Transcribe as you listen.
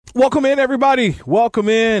Welcome in, everybody. Welcome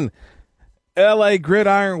in. LA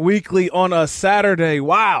Gridiron Weekly on a Saturday.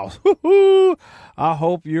 Wow. I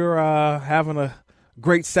hope you're having a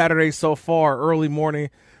great Saturday so far. Early morning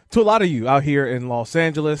to a lot of you out here in Los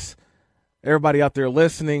Angeles. Everybody out there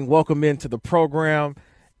listening, welcome into the program.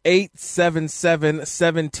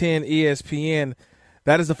 877-710-ESPN.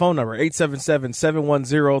 That is the phone number,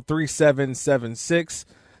 877-710-3776.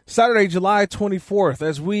 Saturday, July 24th,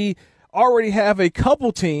 as we already have a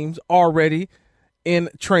couple teams already in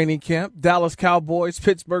training camp. Dallas Cowboys,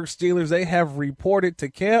 Pittsburgh Steelers, they have reported to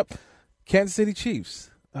camp. Kansas City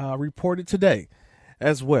Chiefs reported today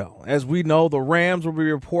as well. As we know, the Rams will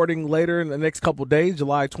be reporting later in the next couple days,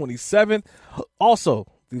 July 27th. Also,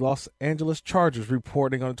 the Los Angeles Chargers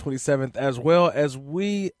reporting on the 27th, as well as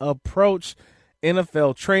we approach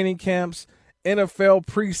NFL training camps, NFL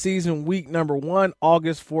preseason week number 1,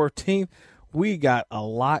 August 14th. We got a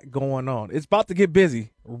lot going on. It's about to get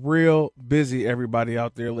busy, real busy, everybody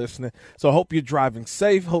out there listening. So I hope you're driving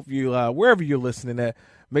safe. Hope you, wherever you're listening at,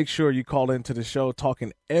 make sure you call into the show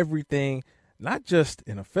talking everything, not just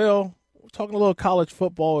NFL. We're talking a little college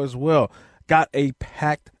football as well. Got a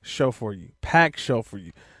packed show for you,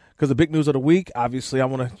 Because the big news of the week, obviously, I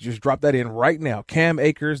want to just drop that in right now. Cam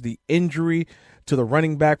Akers, the injury to the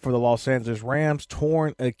running back for the Los Angeles Rams,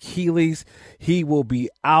 torn Achilles. He will be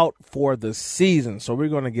out for the season. So we're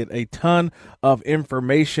going to get a ton of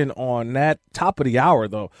information on that. Top of the hour,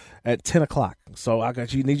 though, at 10 o'clock. So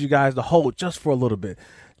need you guys to hold just for a little bit.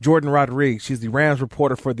 Jordan Rodriguez, she's the Rams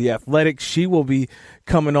reporter for The Athletic. She will be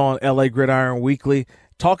coming on LA Gridiron Weekly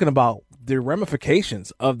talking about the ramifications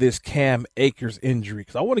of this Cam Akers injury.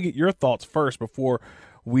 Because I want to get your thoughts first before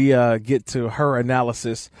we get to her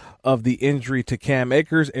analysis of the injury to Cam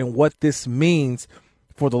Akers and what this means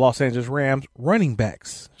for the Los Angeles Rams running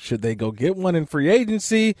backs. Should they go get one in free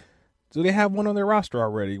agency? Do they have one on their roster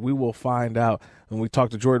already? We will find out when we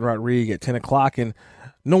talk to Jordan Rodriguez at 10 o'clock. And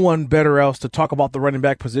no one better else to talk about the running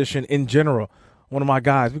back position in general. One of my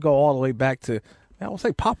guys, we go all the way back to, I will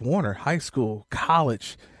say, Pop Warner, high school,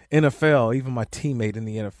 college, NFL, even my teammate in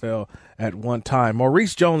the NFL at one time.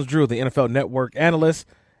 Maurice Jones-Drew, the NFL Network analyst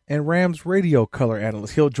and Rams radio color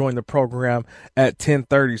analyst. He'll join the program at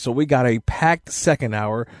 10:30. So we got a packed second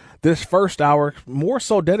hour. This first hour, more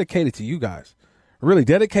so dedicated to you guys. Really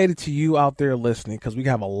dedicated to you out there listening, because we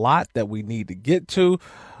have a lot that we need to get to.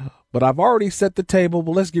 But I've already set the table,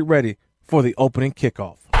 but let's get ready for the opening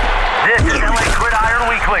kickoff. This is LA Gridiron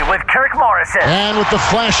Weekly with Kirk Morrison. And with the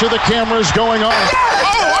flash of the cameras going on.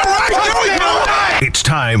 It's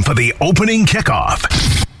time for the opening kickoff.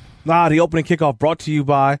 The opening kickoff brought to you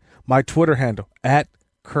by my Twitter handle, at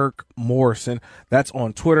Kirk Morrison. That's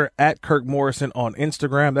on Twitter, at Kirk Morrison on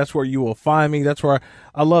Instagram. That's where you will find me. That's where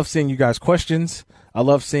I love seeing you guys' questions. I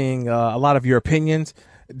love seeing a lot of your opinions.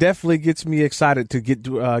 Definitely gets me excited to get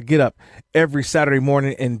up every Saturday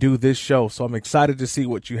morning and do this show. So I'm excited to see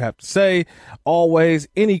what you have to say. Always,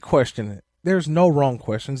 any question. There's no wrong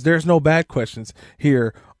questions. There's no bad questions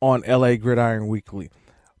here on LA Gridiron Weekly.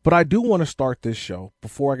 But I do want to start this show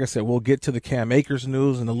before, like I said, we'll get to the Cam Akers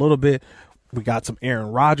news in a little bit. We got some Aaron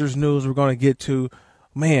Rodgers news we're going to get to.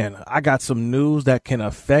 Man, I got some news that can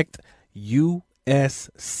affect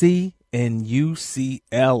USC and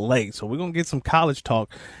UCLA. So we're going to get some college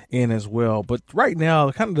talk in as well. But right now,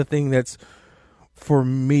 kind of the thing that's for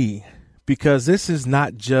me, because this is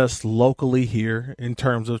not just locally here in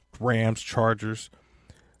terms of Rams, Chargers.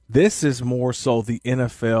 This is more so the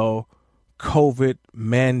NFL COVID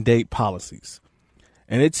mandate policies.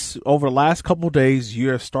 And it's over the last couple of days,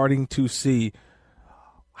 you're starting to see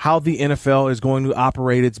how the NFL is going to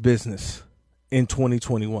operate its business in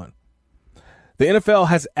 2021. The NFL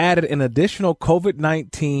has added an additional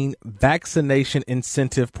COVID-19 vaccination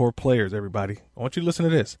incentive for players, everybody. I want you to listen to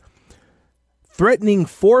this. Threatening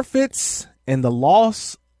forfeits and the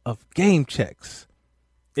loss of game checks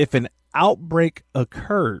if an outbreak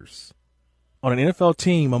occurs on an NFL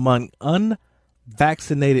team among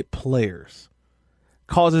unvaccinated players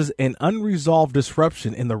causes an unresolved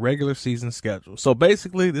disruption in the regular season schedule. So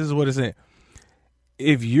basically, this is what it's saying.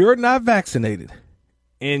 If you're not vaccinated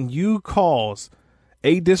and you cause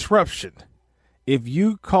a disruption, if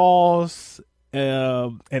you cause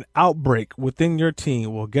an outbreak within your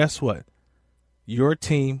team, well, guess what? Your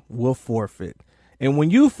team will forfeit. And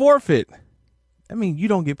when you forfeit, I mean, you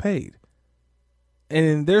don't get paid.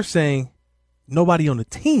 And they're saying nobody on the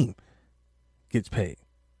team gets paid.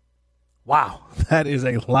 Wow, that is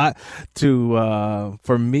a lot to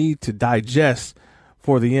for me to digest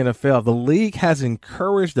for the NFL. The league has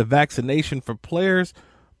encouraged the vaccination for players,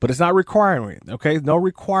 but it's not requiring it. Okay, no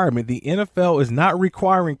requirement. The NFL is not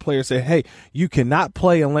requiring players to say, hey, you cannot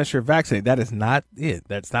play unless you're vaccinated. That is not it.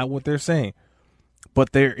 That's not what they're saying.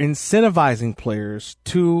 But they're incentivizing players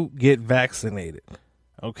to get vaccinated.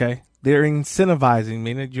 Okay, they're incentivizing,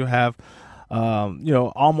 meaning you have,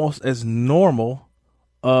 almost as normal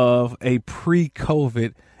of a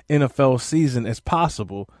pre-COVID NFL season as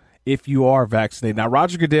possible if you are vaccinated. Now,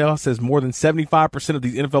 Roger Goodell says more than 75% of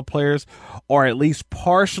these NFL players are at least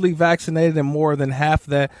partially vaccinated, and more than half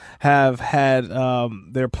that have had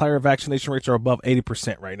their player vaccination rates are above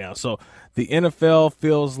 80% right now. So the NFL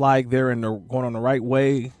feels like they're going on the right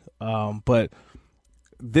way, but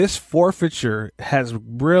this forfeiture has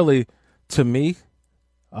really, to me,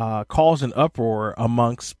 caused an uproar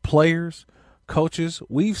amongst players, coaches.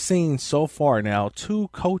 We've seen so far now 2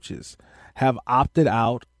 coaches have opted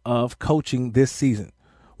out of coaching this season.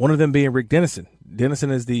 One of them being Rick Dennison. Dennison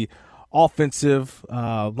is the offensive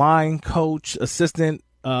line coach, assistant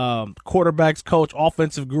quarterbacks coach,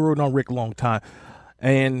 offensive guru. Known Rick a long time.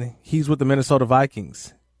 And he's with the Minnesota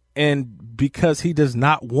Vikings. And because he does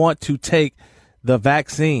not want to take the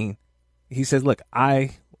vaccine, he says, look,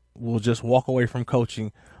 I will just walk away from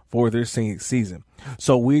coaching for their season.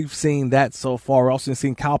 So we've seen that so far. We're also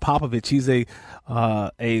seen Kyle Popovich. He's a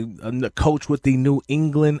coach with the New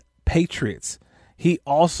England Patriots. He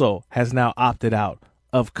also has now opted out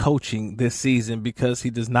of coaching this season because he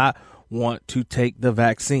does not want to take the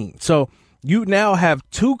vaccine. So you now have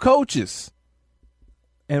 2 coaches.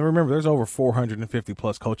 And remember, there's over 450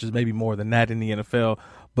 plus coaches, maybe more than that in the NFL.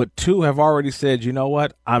 But 2 have already said, you know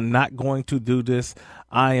what? I'm not going to do this.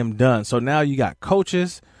 I am done. So now you got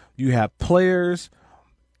coaches. You have players.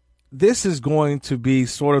 This is going to be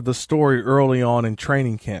sort of the story early on in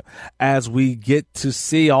training camp as we get to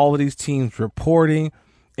see all of these teams reporting.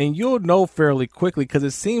 And you'll know fairly quickly because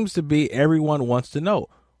it seems to be everyone wants to know,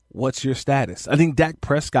 what's your status? I think Dak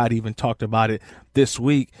Prescott even talked about it this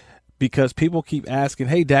week because people keep asking,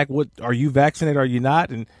 hey, Dak, what are you vaccinated? Are you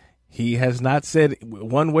not? And he has not said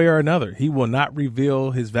one way or another. He will not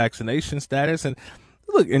reveal his vaccination status. And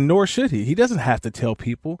look, and nor should he. He doesn't have to tell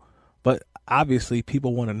people. But obviously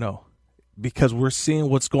people want to know because we're seeing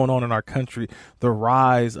what's going on in our country, the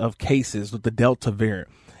rise of cases with the Delta variant.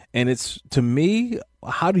 And it's, to me,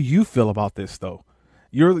 how do you feel about this, though?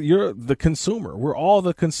 You're the consumer. We're all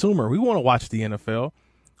the consumer. We want to watch the NFL.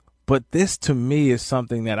 But this, to me, is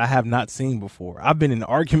something that I have not seen before. I've been in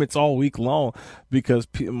arguments all week long because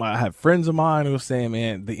I have friends of mine who are saying,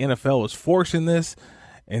 man, the NFL is forcing this.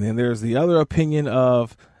 And then there's the other opinion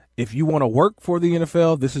of, if you want to work for the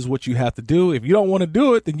NFL, this is what you have to do. If you don't want to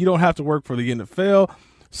do it, then you don't have to work for the NFL.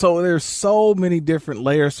 So there's so many different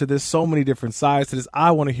layers to this, so many different sides to this.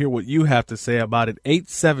 I want to hear what you have to say about it.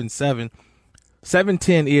 877-710-ESPN,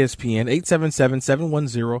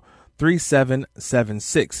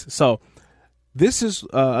 877-710-3776. So this is,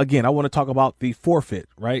 again, I want to talk about the forfeit,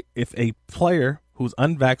 right? If a player who's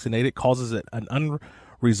unvaccinated causes an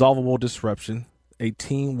unresolvable disruption, a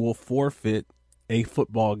team will forfeit a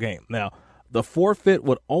football game. Now, the forfeit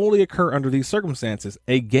would only occur under these circumstances.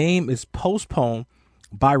 A game is postponed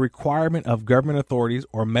by requirement of government authorities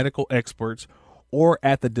or medical experts or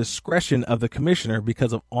at the discretion of the commissioner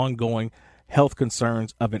because of ongoing health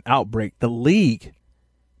concerns of an outbreak. The league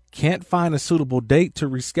can't find a suitable date to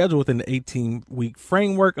reschedule within the 18-week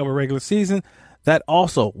framework of a regular season. That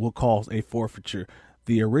also will cause a forfeiture.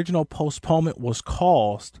 The original postponement was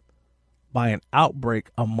caused by an outbreak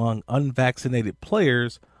among unvaccinated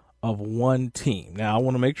players of one team. Now, I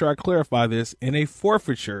want to make sure I clarify this. In a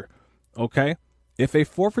forfeiture, okay, if a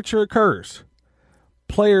forfeiture occurs,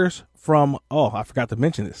 players from, I forgot to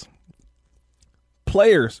mention this,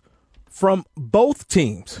 players from both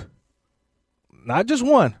teams, not just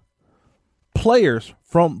one, players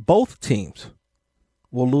from both teams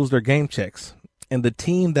will lose their game checks. And the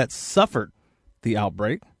team that suffered the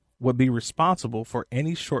outbreak would be responsible for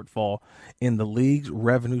any shortfall in the league's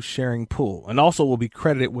revenue sharing pool and also will be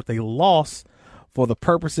credited with a loss for the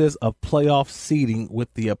purposes of playoff seeding,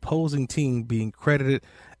 with the opposing team being credited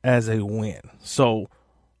as a win. So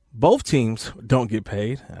both teams don't get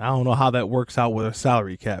paid. I don't know how that works out with a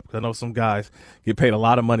salary cap, because I know some guys get paid a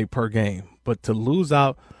lot of money per game, but to lose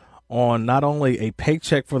out on not only a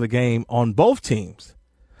paycheck for the game on both teams,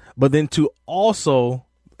 but then to also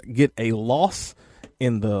get a loss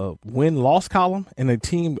in the win-loss column and the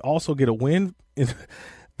team also get a win.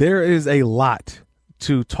 There is a lot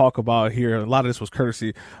to talk about here. A lot of this was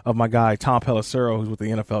courtesy of my guy, Tom Pelissero, who's with the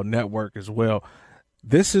NFL Network as well.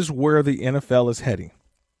 This is where the NFL is heading.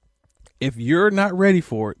 If you're not ready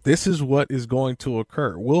for it, this is what is going to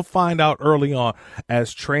occur. We'll find out early on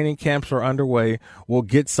as training camps are underway. We'll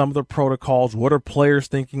get some of the protocols. What are players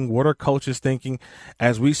thinking? What are coaches thinking?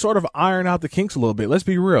 As we sort of iron out the kinks a little bit. Let's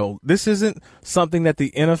be real. This isn't something that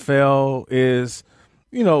the NFL is,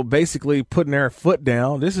 basically putting their foot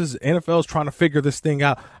down. This is NFL's trying to figure this thing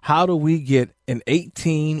out. How do we get an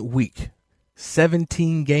 18-week,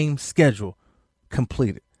 17-game schedule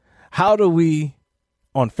completed? How do we,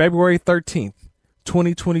 on February 13th,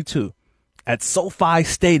 2022, at SoFi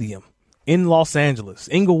Stadium in Los Angeles,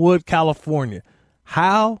 Inglewood, California,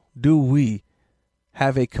 how do we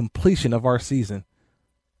have a completion of our season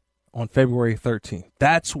on February 13th?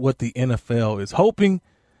 That's what the NFL is hoping.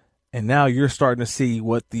 And now you're starting to see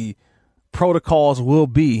what the protocols will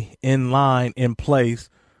be in line, in place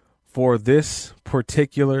for this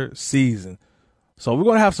particular season. So we're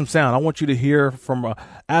going to have some sound. I want you to hear from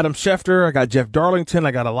Adam Schefter. I got Jeff Darlington.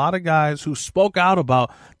 I got a lot of guys who spoke out about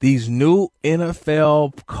these new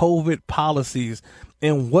NFL COVID policies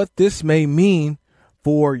and what this may mean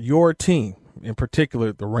for your team, in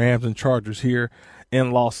particular the Rams and Chargers here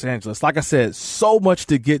in Los Angeles. Like I said, so much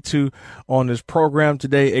to get to on this program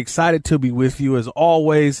today. Excited to be with you as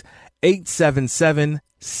always.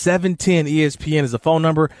 877-710-ESPN is the phone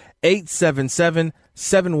number.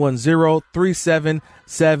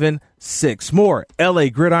 877-710-3776. More LA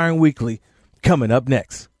Gridiron Weekly coming up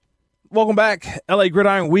next. Welcome back. LA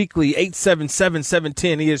Gridiron Weekly.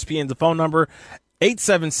 877-710-ESPN is the phone number.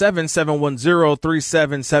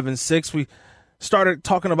 877-710-3776. We started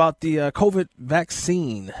talking about the COVID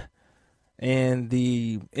vaccine and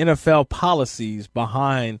the NFL policies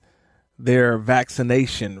behind their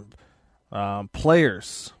vaccination.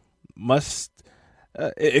 Players must,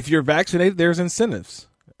 if you're vaccinated, there's incentives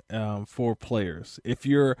for players. If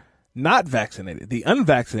you're not vaccinated, the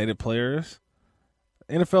unvaccinated players,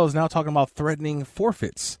 NFL is now talking about threatening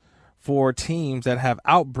forfeits for teams that have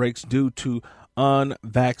outbreaks due to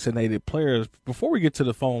unvaccinated players. Before we get to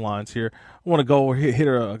the phone lines here, I want to go hit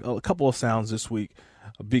a couple of sounds this week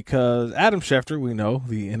because Adam Schefter, we know,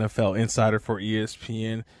 the NFL insider for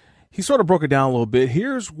ESPN, he sort of broke it down a little bit.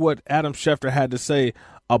 Here's what Adam Schefter had to say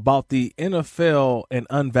about the NFL and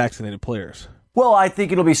unvaccinated players. Well, I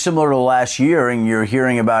think it'll be similar to last year, and you're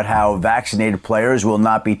hearing about how vaccinated players will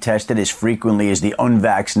not be tested as frequently as the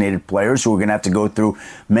unvaccinated players, who are going to have to go through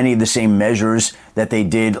many of the same measures that they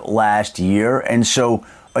did last year. And so,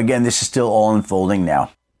 again, this is still all unfolding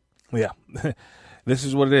now. Yeah, this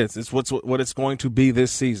is what it is. It's what it's going to be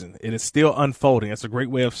this season. It is still unfolding. That's a great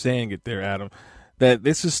way of saying it there, Adam, that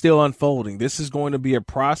this is still unfolding. This is going to be a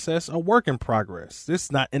process, a work in progress.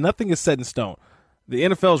 And nothing is set in stone. The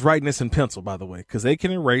NFL is writing this in pencil, by the way, because they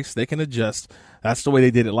can erase, they can adjust. That's the way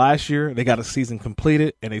they did it last year. They got a season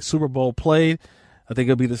completed and a Super Bowl played. I think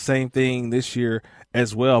it'll be the same thing this year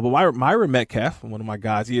as well. But Myron Metcalf, one of my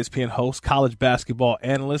guys, ESPN host, college basketball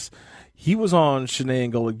analyst, he was on Shanae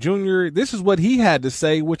and Golick Jr. This is what he had to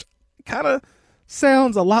say, which kind of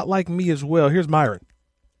sounds a lot like me as well. Here's Myron.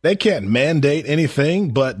 They can't mandate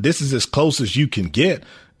anything, but this is as close as you can get.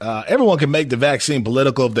 Everyone can make the vaccine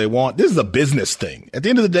political if they want. This is a business thing. At the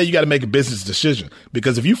end of the day, you got to make a business decision,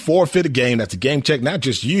 because if you forfeit a game, that's a game check, not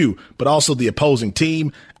just you, but also the opposing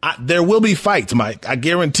team. There will be fights, Mike. I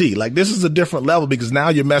guarantee. This is a different level, because now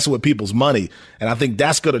you're messing with people's money. And I think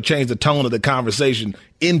that's going to change the tone of the conversation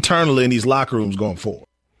internally in these locker rooms going forward.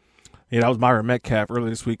 Yeah, that was Myron Metcalf earlier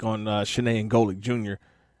this week on Shanae and Golick Jr.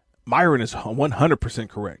 Myron is 100%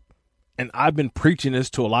 correct. And I've been preaching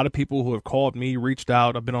this to a lot of people who have called me, reached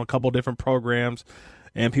out. I've been on a couple of different programs,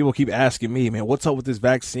 and people keep asking me, man, what's up with this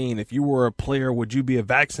vaccine? If you were a player, would you be a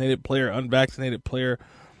vaccinated player, unvaccinated player?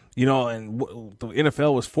 And the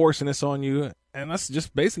NFL was forcing this on you. And that's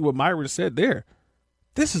just basically what Myron said there.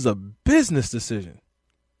 This is a business decision.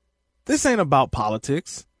 This ain't about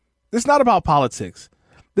politics. It's not about politics.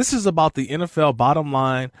 This is about the NFL bottom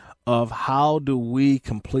line of how do we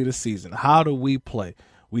complete a season? How do we play?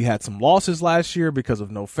 We had some losses last year because of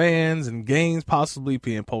no fans and games possibly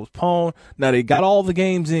being postponed. Now, they got all the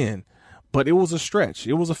games in, but it was a stretch.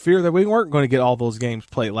 It was a fear that we weren't going to get all those games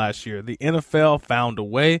played last year. The NFL found a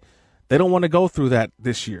way. They don't want to go through that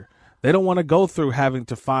this year. They don't want to go through having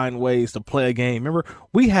to find ways to play a game. Remember,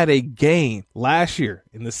 we had a game last year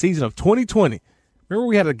in the season of 2020. Remember,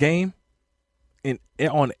 we had a game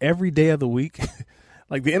on every day of the week?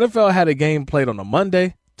 The NFL had a game played on a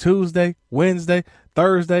Monday, Tuesday, Wednesday,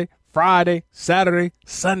 Thursday, Friday, Saturday,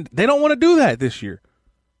 Sunday. They don't want to do that this year.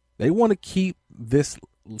 They want to keep this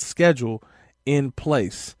schedule in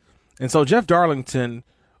place. And so Jeff Darlington,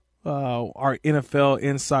 our NFL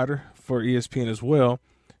insider for ESPN as well,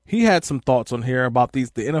 he had some thoughts on here about the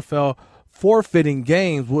NFL forfeiting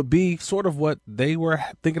games would be sort of what they were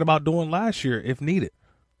thinking about doing last year if needed.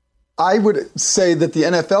 I would say that the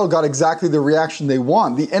NFL got exactly the reaction they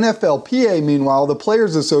want. The NFLPA, meanwhile, the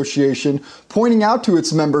Players Association, pointing out to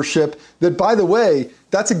its membership that, by the way,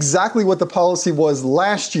 that's exactly what the policy was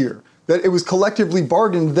last year, that it was collectively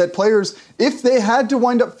bargained that players, if they had to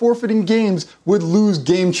wind up forfeiting games, would lose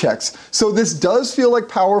game checks. So this does feel like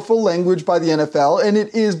powerful language by the NFL, and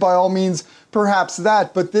it is, by all means, perhaps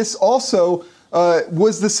that. But this also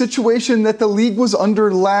was the situation that the league was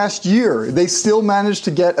under last year. They still managed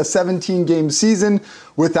to get a 17-game season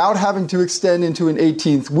without having to extend into an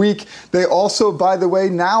 18th week. They also, by the way,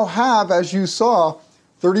 now have, as you saw,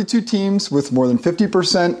 32 teams with more than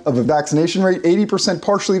 50% of a vaccination rate, 80%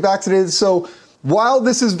 partially vaccinated. So while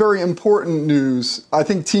this is very important news, I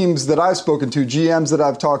think teams that I've spoken to, GMs that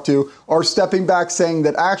I've talked to, are stepping back saying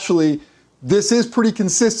that actually this is pretty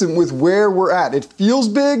consistent with where we're at. It feels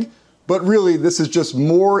big, but really, this is just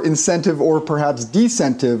more incentive or perhaps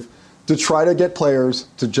decentive to try to get players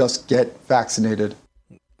to just get vaccinated.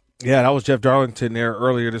 Yeah, that was Jeff Darlington there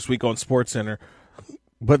earlier this week on SportsCenter.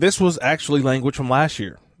 But this was actually language from last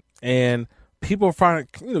year. And people find,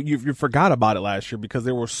 you forgot about it last year because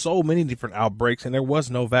there were so many different outbreaks and there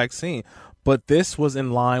was no vaccine. But this was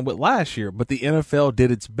in line with last year. But the NFL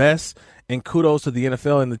did its best, and kudos to the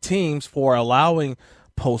NFL and the teams for allowing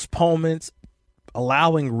postponements,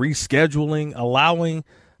 allowing rescheduling, allowing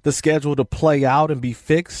the schedule to play out and be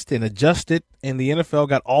fixed and adjusted. And the NFL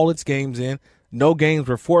got all its games in. No games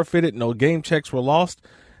were forfeited. No game checks were lost.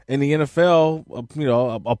 And the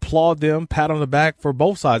NFL, applaud them, pat on the back for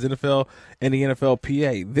both sides, NFL and the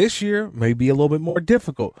NFLPA. This year may be a little bit more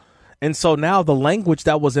difficult. And so now the language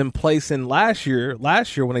that was in place in last year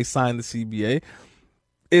when they signed the CBA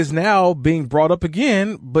is now being brought up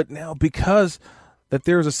again. But now because that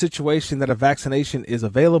there is a situation that a vaccination is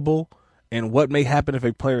available and what may happen if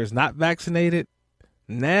a player is not vaccinated,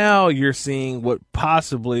 now you're seeing what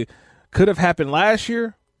possibly could have happened last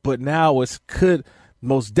year, but now it could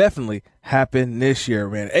most definitely happen this year,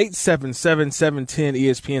 man. 877-710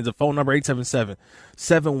 ESPN is the phone number,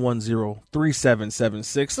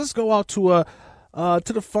 877-710-3776. Let's go out to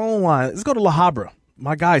the phone line. Let's go to La Habra.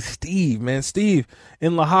 My guy Steve, man. Steve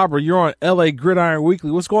in La Habra, you're on LA Gridiron Weekly.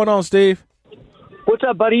 What's going on, Steve? What's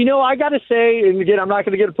up, buddy? I got to say, and again, I'm not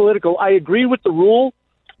going to get political, I agree with the rule,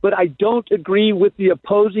 but I don't agree with the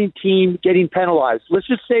opposing team getting penalized. Let's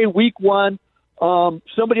just say week one,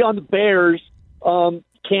 somebody on the Bears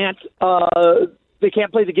can't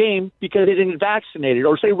play the game because they didn't get vaccinated.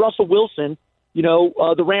 Or say Russell Wilson,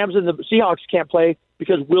 the Rams and the Seahawks can't play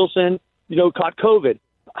because Wilson, caught COVID.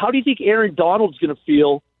 How do you think Aaron Donald's going to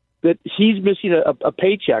feel that he's missing a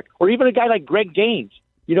paycheck? Or even a guy like Greg Gaines?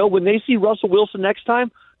 When they see Russell Wilson next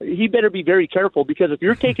time, he better be very careful because if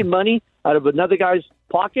you're taking money out of another guy's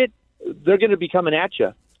pocket, they're going to be coming at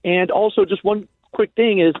you. And also, just one quick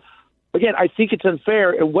thing is, again, I think it's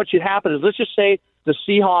unfair. And what should happen is, let's just say the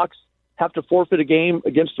Seahawks have to forfeit a game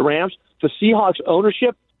against the Rams. The Seahawks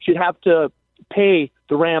ownership should have to pay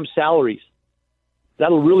the Rams salaries.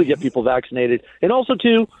 That'll really get people vaccinated. And also,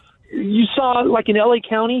 too, you saw, like in L.A.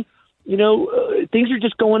 County, things are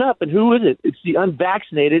just going up. And who is it? It's the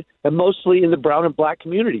unvaccinated, and mostly in the brown and black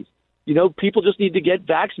communities. People just need to get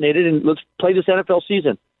vaccinated, and let's play this NFL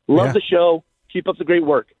season. Love the show. Keep up the great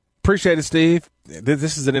work. Appreciate it, Steve.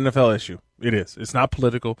 This is an NFL issue. It is. It's not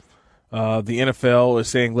political. The NFL is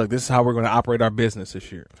saying, look, this is how we're going to operate our business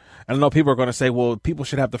this year. I know people are going to say, well, people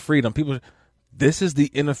should have the freedom. This is the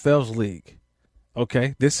NFL's league.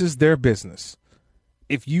 Okay? This is their business.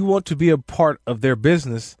 If you want to be a part of their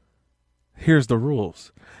business, here's the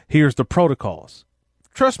rules. Here's the protocols.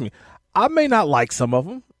 Trust me, I may not like some of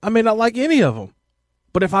them. I may not like any of them.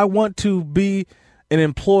 But if I want to be an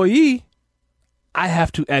employee, I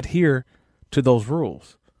have to adhere to those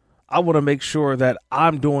rules. I want to make sure that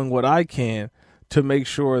I'm doing what I can to make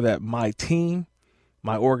sure that my team,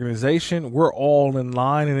 my organization, we're all in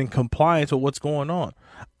line and in compliance with what's going on.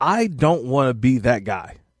 I don't want to be that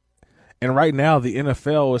guy. And right now, the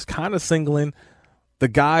NFL is kind of singling the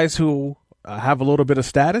guys who have a little bit of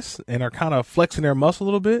status and are kind of flexing their muscle a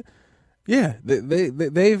little bit. Yeah,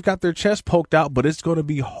 they've got their chest poked out, but it's going to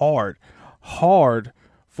be hard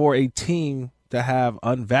for a team to have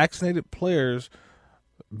unvaccinated players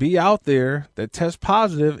be out there that test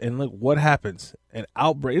positive, and look what happens. An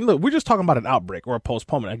outbreak. And look, we're just talking about an outbreak or a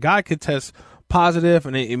postponement. A guy could test positive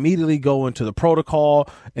and they immediately go into the protocol.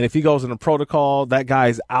 And if he goes in the protocol, that guy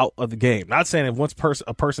is out of the game. Not saying if once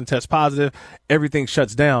a person tests positive, everything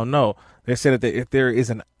shuts down. No, they said that if there is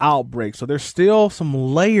an outbreak. So there's still some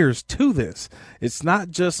layers to this. It's not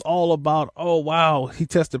just all about, oh, wow, he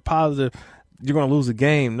tested positive, you're going to lose a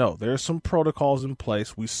game. No, there's some protocols in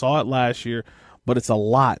place. We saw it last year, but it's a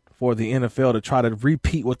lot for the NFL to try to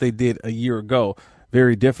repeat what they did a year ago.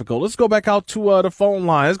 Very difficult. Let's go back out to the phone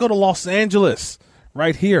line. Let's go to Los Angeles,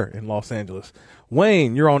 right here in Los Angeles.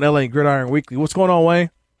 Wayne, you're on LA Gridiron Weekly. What's going on, Wayne?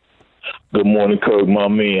 Good morning, Kirk, my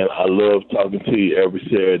man. I love talking to you every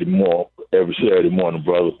Saturday morning,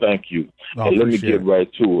 brother. Thank you. And let me get right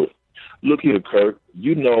to it. Look here, Kirk.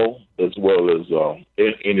 You know as well as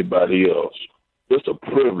anybody else, it's a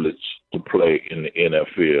privilege to play in the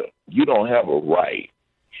NFL. You don't have a right.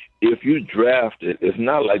 If you drafted, it's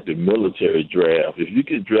not like the military draft. If you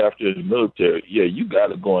get drafted in the military, yeah, you got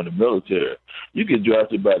to go in the military. You get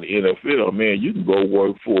drafted by the NFL, man, you can go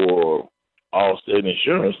work for Allstate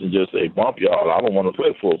Insurance and just say, bump y'all, I don't want to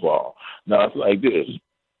play football. Now, it's like this.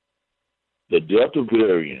 The Delta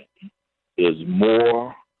variant is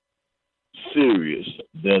more serious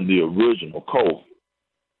than the original COVID.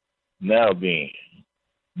 Now being,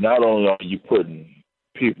 not only are you putting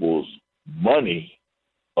people's money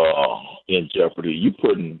in jeopardy, you're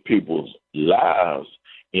putting people's lives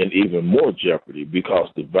in even more jeopardy because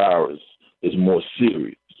the virus is more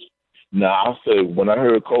serious. Now, I say, when I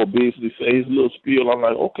heard Cole Beasley say his little spiel, I'm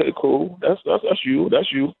like, okay, cool, that's you.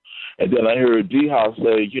 And then I heard D-House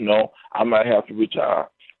say, I might have to retire.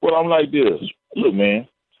 Well, I'm like this. Look, man,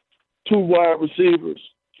 2 wide receivers.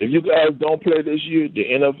 If you guys don't play this year, the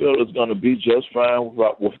NFL is going to be just fine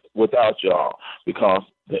without y'all because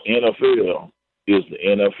the NFL is the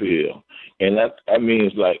NFL. And that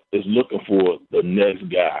means, like, it's looking for the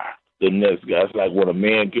next guy. It's like when a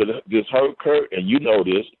man gets hurt, Kurt, and you know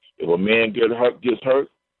this, if a man gets hurt,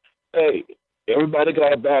 hey, everybody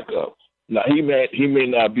got a backup. Now, he may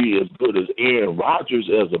not be as good as Aaron Rodgers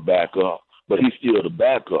as a backup, but he's still the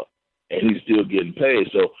backup, and he's still getting paid.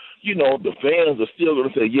 So, the fans are still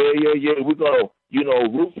going to say, yeah, we're going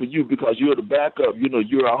to, root for you because you're the backup.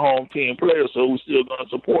 You're a home team player, so we're still going to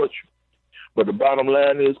support you. But the bottom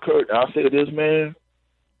line is, Kurt, I'll say this, man,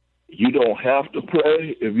 you don't have to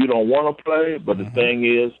play if you don't want to play, but the thing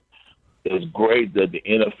is, it's great that the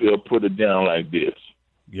NFL put it down like this.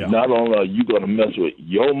 Yeah. Not only are you going to mess with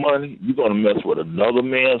your money, you're going to mess with another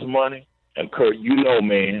man's money. And, Kurt,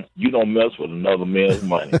 man, you don't mess with another man's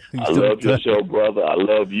money. I love your show, brother. I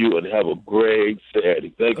love you, and have a great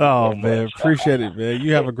Saturday. Thank you so man, much. Appreciate it, man.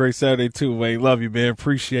 You have a great Saturday, too, Wayne. Love you, man.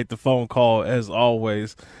 Appreciate the phone call, as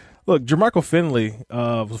always. Look, Jermichael Finley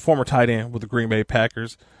was a former tight end with the Green Bay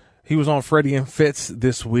Packers. He was on Freddie and Fitz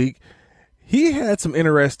this week. He had some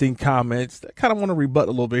interesting comments that I kind of want to rebut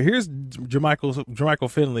a little bit. Here's Jermichael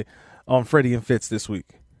Finley on Freddie and Fitz this week.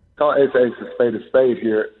 It's a spade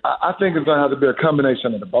here. I think it's going to have to be a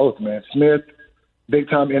combination of the both, man. Smith,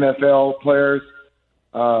 big-time NFL players,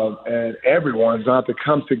 and everyone's going to have to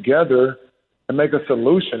come together and make a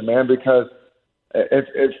solution, man, because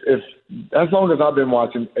if as long as I've been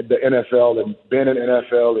watching the NFL and been in the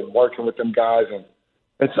NFL and working with them guys, and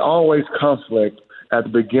it's always conflict at the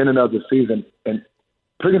beginning of the season, and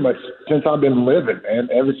pretty much since I've been living, man,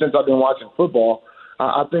 ever since I've been watching football,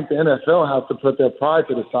 I think the NFL has to put their pride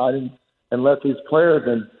to the side and let these players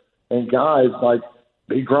and guys, like,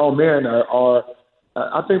 be grown men or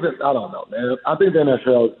I think that, I don't know, man. I think the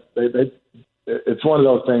NFL, it's one of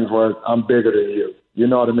those things where I'm bigger than you. You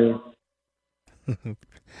know what I mean?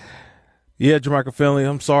 Yeah, Jermichael Finley,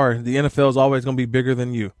 I'm sorry. The NFL is always going to be bigger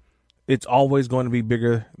than you. It's always going to be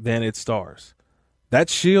bigger than its stars. That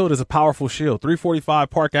shield is a powerful shield. 345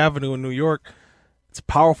 Park Avenue in New York, it's a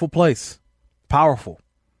powerful place. Powerful.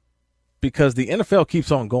 Because the NFL keeps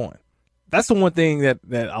on going. That's the one thing that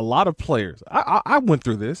a lot of players, I went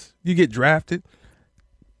through this. You get drafted.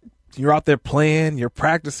 You're out there playing. You're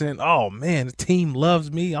practicing. Oh, man, the team loves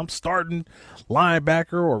me. I'm starting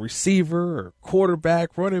linebacker or receiver or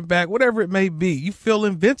quarterback, running back, whatever it may be. You feel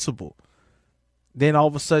invincible. Then all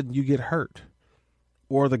of a sudden you get hurt.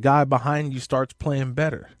 Or the guy behind you starts playing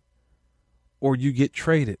better. Or you get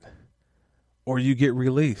traded. Or you get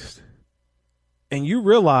released. And you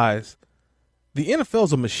realize the NFL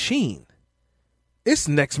is a machine. It's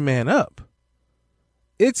next man up.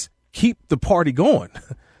 It's keep the party going.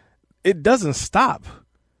 It doesn't stop.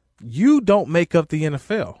 You don't make up the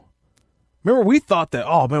NFL. Remember, we thought that,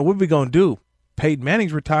 oh, man, what are we going to do? Peyton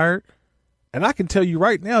Manning's retired. And I can tell you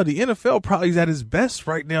right now, the NFL probably is at its best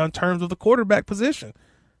right now in terms of the quarterback position.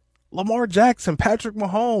 Lamar Jackson, Patrick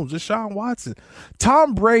Mahomes, Deshaun Watson.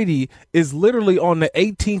 Tom Brady is literally on the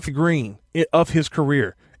 18th green of his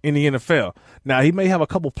career in the NFL. Now, he may have a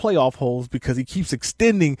couple playoff holes because he keeps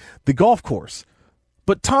extending the golf course.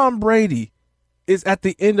 But Tom Brady is at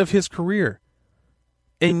the end of his career.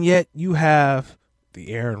 And yet you have the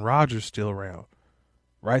Aaron Rodgers still around,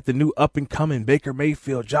 right? The new up-and-coming Baker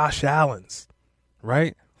Mayfield, Josh Allen's,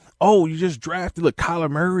 right? Oh, you just drafted, look, Kyler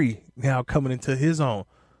Murray now coming into his own.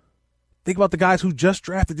 Think about the guys who just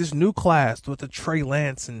drafted this new class with the Trey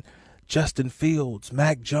Lance and Justin Fields,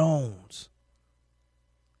 Mac Jones.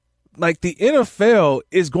 Like, the NFL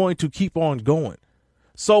is going to keep on going.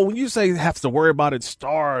 So when you say it has to worry about its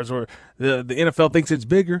stars or the NFL thinks it's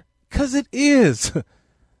bigger, because it is.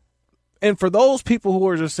 And for those people who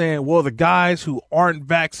are just saying, well, the guys who aren't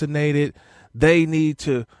vaccinated, they need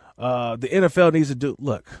to, the NFL needs to do,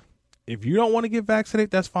 look, if you don't want to get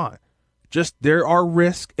vaccinated, that's fine. Just there are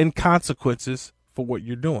risks and consequences for what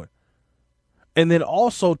you're doing. And then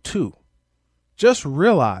also, too, just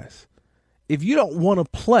realize if you don't want to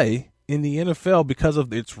play in the NFL because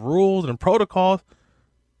of its rules and protocols,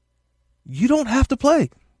 you don't have to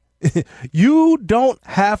play. You don't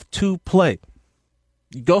have to play.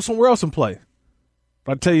 You go somewhere else and play.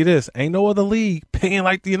 But I tell you this, ain't no other league paying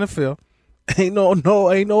like the NFL. Ain't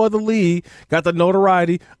no other league got the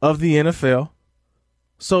notoriety of the NFL.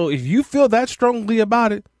 So if you feel that strongly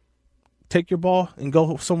about it, take your ball and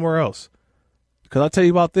go somewhere else. Because I'll tell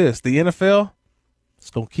you about this, the NFL,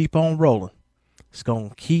 it's going to keep on rolling. It's going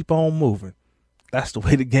to keep on moving. That's the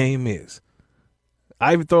way the game is.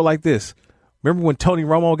 I even throw it like this. Remember when Tony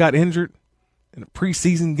Romo got injured in a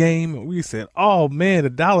preseason game? And we said, oh, man, the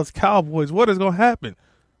Dallas Cowboys, what is going to happen?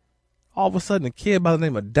 All of a sudden, a kid by the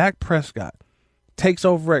name of Dak Prescott takes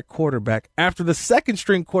over at quarterback after the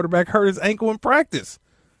second-string quarterback hurt his ankle in practice.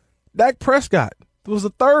 Dak Prescott was the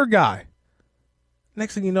third guy.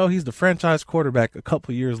 Next thing you know, he's the franchise quarterback a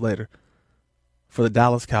couple years later for the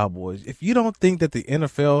Dallas Cowboys. If you don't think that the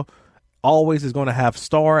NFL always is going to have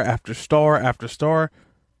star after star after star,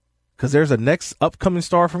 because there's a next upcoming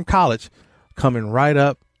star from college coming right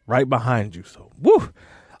up, right behind you. So, woo,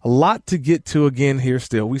 a lot to get to again here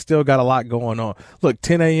still. We still got a lot going on. Look,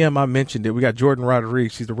 10 a.m., I mentioned it. We got Jordan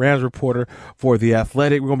Rodriguez. She's the Rams reporter for The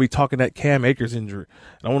Athletic. We're going to be talking that Cam Akers injury.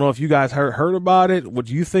 I don't know if you guys heard about it. What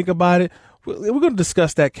do you think about it? We're going to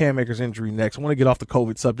discuss that Cam Akers injury next. I want to get off the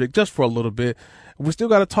COVID subject just for a little bit. We still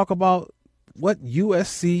got to talk about what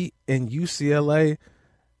USC and UCLA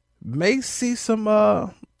may see some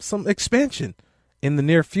expansion in the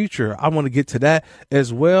near future. I want to get to that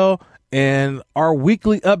as well. And our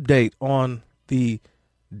weekly update on the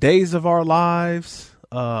days of our lives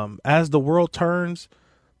as the world turns,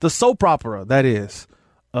 the soap opera, that is,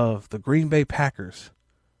 of the Green Bay Packers,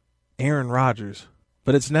 Aaron Rodgers.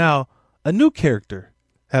 But it's now a new character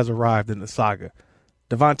has arrived in the saga,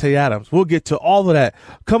 Davante Adams. We'll get to all of that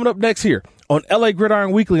coming up next here on LA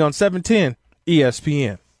Gridiron Weekly on 710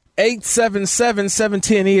 ESPN.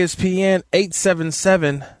 877-710 ESPN,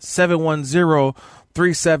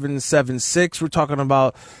 877-710-3776. We're talking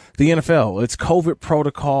about the NFL, its COVID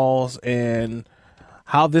protocols, and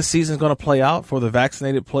how this season is going to play out for the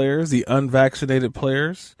vaccinated players, the unvaccinated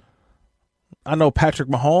players. I know Patrick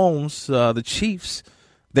Mahomes, the Chiefs,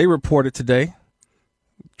 they reported today.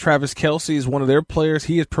 Travis Kelce is one of their players.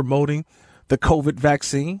 He is promoting the COVID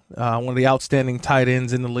vaccine, one of the outstanding tight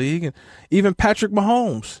ends in the league. And even Patrick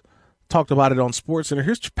Mahomes talked about it on SportsCenter.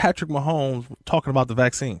 Here's Patrick Mahomes talking about the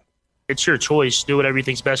vaccine. It's your choice. Do whatever you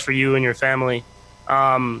think's best for you and your family.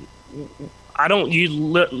 Let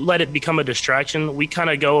it become a distraction. We kind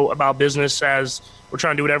of go about business as we're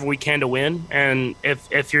trying to do whatever we can to win. And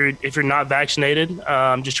if you're not vaccinated,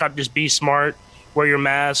 just be smart, wear your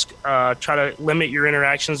mask, try to limit your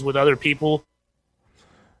interactions with other people.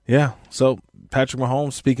 Yeah, so Patrick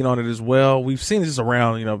Mahomes speaking on it as well. We've seen this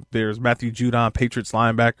around, there's Matthew Judon, Patriots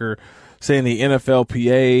linebacker, saying the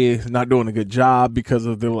NFLPA is not doing a good job because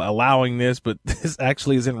of them allowing this, but this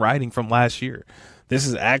actually is in writing from last year. This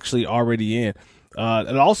is actually already in.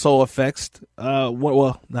 It also affects,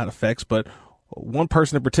 not affects, but one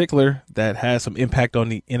person in particular that has some impact on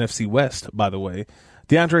the NFC West, by the way.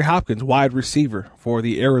 DeAndre Hopkins, wide receiver for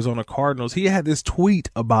the Arizona Cardinals. He had this tweet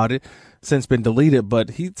about it, since been deleted,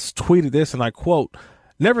 but he tweeted this, and I quote,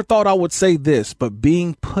 "Never thought I would say this, but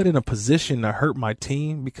being put in a position to hurt my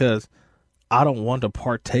team because I don't want to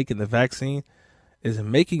partake in the vaccine is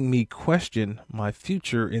making me question my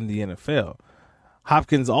future in the NFL."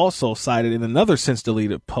 Hopkins also cited in another since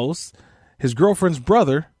deleted post his girlfriend's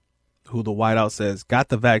brother, who the White House says got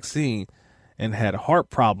the vaccine and had heart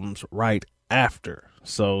problems right after.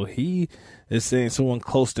 So he is saying someone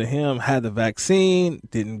close to him had the vaccine,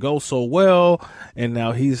 didn't go so well, and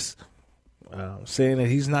now he's saying that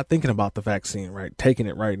he's not thinking about the vaccine, right? Taking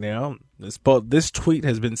it right now. This tweet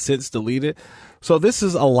has been since deleted. So this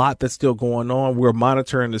is a lot that's still going on. We're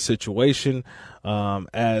monitoring the situation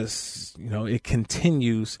as it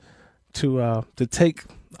continues to take,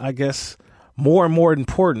 I guess, more and more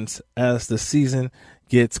importance as the season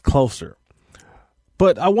gets closer.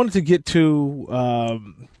 But I wanted to get to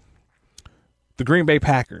the Green Bay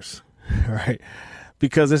Packers, right?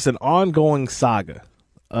 Because it's an ongoing saga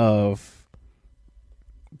of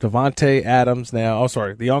Davante Adams now. Oh,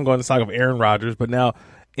 sorry, the ongoing saga of Aaron Rodgers, but now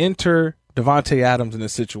enter Davante Adams in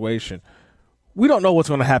this situation. We don't know what's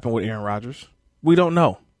going to happen with Aaron Rodgers. We don't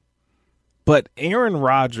know. But Aaron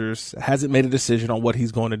Rodgers hasn't made a decision on what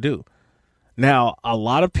he's going to do. Now, a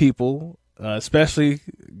lot of people, especially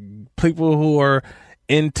people who are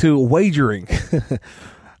into wagering,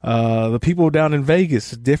 the people down in Vegas,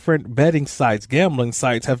 different betting sites, gambling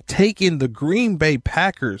sites, have taken the Green Bay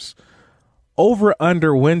Packers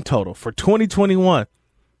over-under win total for 2021,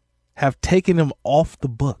 have taken them off the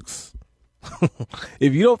books.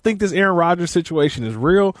 If you don't think this Aaron Rodgers situation is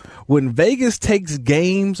real, when Vegas takes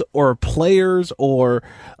games or players or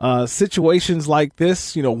situations like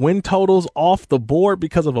this, win totals off the board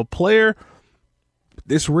because of a player,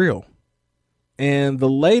 it's real. And the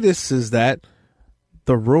latest is that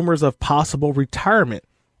the rumors of possible retirement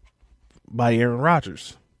by Aaron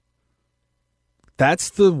Rodgers. That's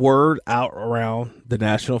the word out around the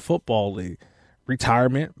National Football League.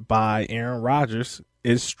 Retirement by Aaron Rodgers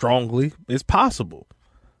is possible.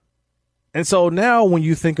 And so now when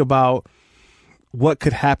you think about what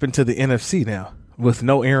could happen to the NFC now with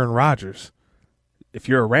no Aaron Rodgers, if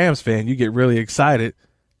you're a Rams fan, you get really excited.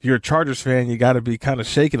 If you're a Chargers fan, you got to be kind of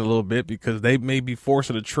shaking a little bit because they may be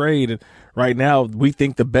forcing a trade. And right now we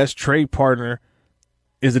think the best trade partner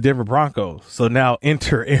is the Denver Broncos. So now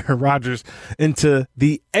enter Aaron Rodgers into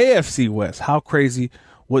the AFC West. How crazy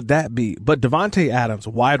would that be? But Davante Adams,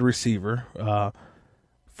 wide receiver,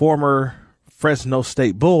 former Fresno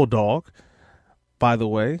State Bulldog, by the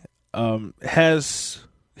way,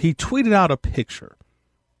 he tweeted out a picture,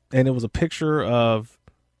 and it was a picture of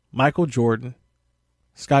Michael Jordan,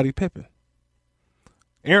 Scottie Pippen.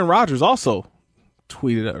 Aaron Rodgers also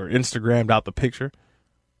tweeted or Instagrammed out the picture,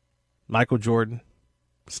 Michael Jordan,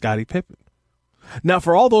 Scottie Pippen. Now,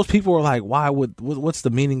 for all those people who are like, what's the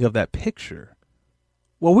meaning of that picture?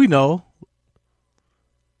 Well, we know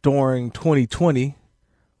during 2020,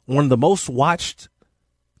 one of the most watched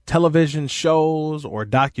television shows or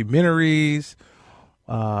documentaries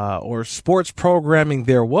or sports programming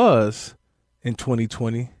there was in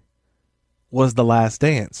 2020 was The Last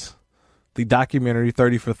Dance, the documentary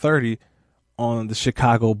 30 for 30 on the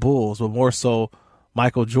Chicago Bulls, but more so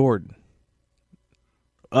Michael Jordan.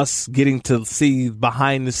 Us getting to see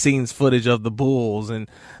behind the scenes footage of the Bulls and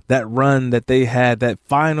that run that they had, the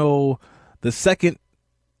second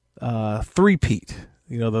three-peat,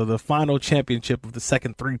 the final championship of the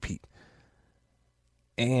second three-peat.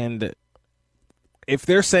 And if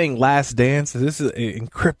they're saying Last Dance, this is an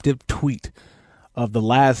encrypted tweet of the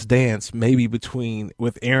Last Dance, maybe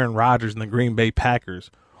with Aaron Rodgers and the Green Bay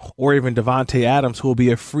Packers, or even Davante Adams, who will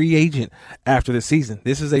be a free agent after the season.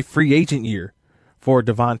 This is a free agent year for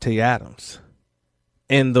Davante Adams.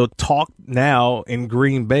 And the talk now in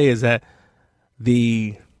Green Bay is that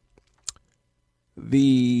the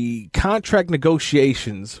contract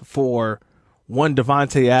negotiations for one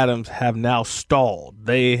Davante Adams have now stalled.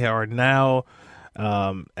 They are now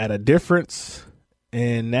at a difference,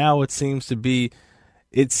 and now it seems to be,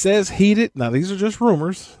 it says heated. Now, these are just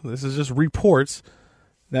rumors. This is just reports.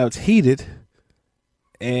 Now it's heated,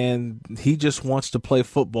 and he just wants to play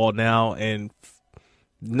football now and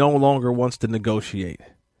no longer wants to negotiate.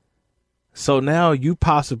 So now you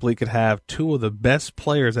possibly could have two of the best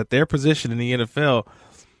players at their position in the NFL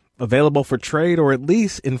available for trade or at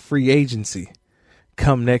least in free agency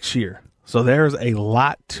come next year. So there's a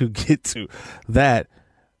lot to get to that,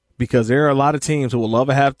 because there are a lot of teams who would love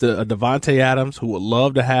to have a Davante Adams, who would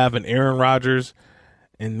love to have an Aaron Rodgers.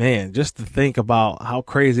 And, man, just to think about how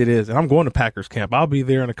crazy it is. And I'm going to Packers camp. I'll be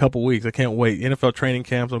there in a couple weeks. I can't wait. NFL training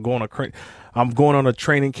camps. I'm going on a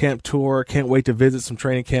training camp tour. Can't wait to visit some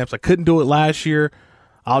training camps. I couldn't do it last year.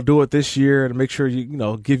 I'll do it this year to make sure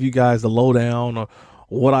give you guys the lowdown of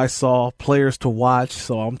what I saw, players to watch.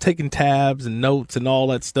 So I'm taking tabs and notes and all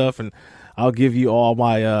that stuff, and I'll give you all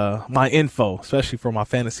my info, especially for my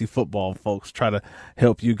fantasy football folks. Try to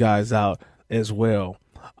help you guys out as well.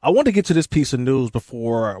 I want to get to this piece of news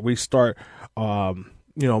before we start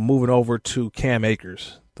moving over to Cam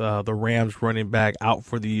Akers, the Rams running back, out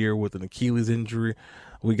for the year with an Achilles injury.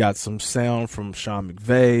 We got some sound from Sean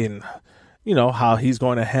McVay and, how he's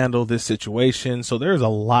going to handle this situation. So there's a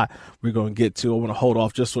lot we're going to get to. I want to hold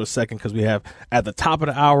off just for a second because we have at the top of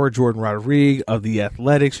the hour, Jordan Rodriguez of The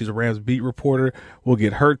Athletic. She's a Rams beat reporter. We'll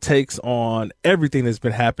get her takes on everything that's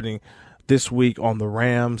been happening this week on the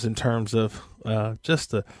Rams in terms of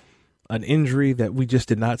just an injury that we just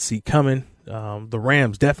did not see coming. The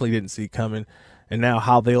Rams definitely didn't see coming, and now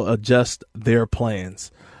how they'll adjust their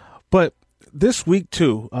plans. But this week,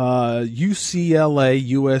 too,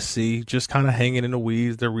 UCLA, USC, just kind of hanging in the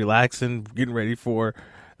weeds. They're relaxing, getting ready for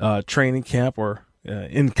training camp, or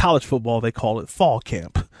in college football, they call it fall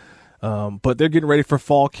camp. But they're getting ready for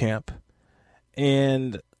fall camp.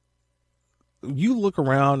 And you look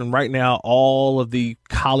around, and right now, all of the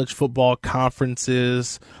college football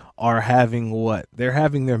conferences are having what? They're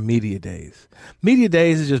having their media days. Media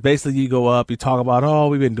days is just basically you go up, you talk about,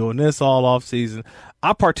 we've been doing this all off season.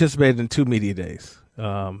 I participated in 2 media days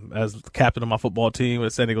as the captain of my football team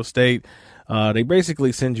at San Diego State. They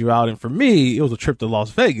basically send you out, and for me, it was a trip to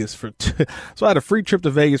Las Vegas so I had a free trip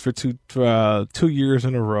to Vegas for 2 years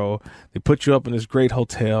in a row. They put you up in this great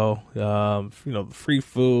hotel, free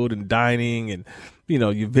food and dining, and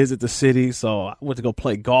you visit the city. So I went to go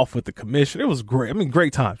play golf with the commissioner. It was great. I mean,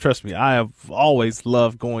 great time. Trust me, I have always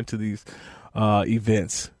loved going to these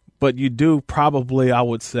events. But you do probably, I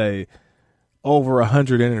would say, over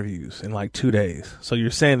 100 interviews in like 2 days. So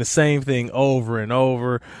you're saying the same thing over and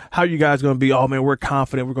over. How you guys going to be? Oh man, we're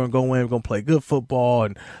confident. We're going to go in. We're going to play good football.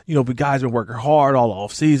 And, the guys been working hard all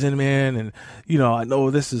off season, man. And, I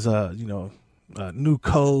know this is a new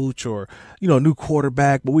coach or, new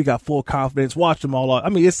quarterback, but we got full confidence. Watch them all. I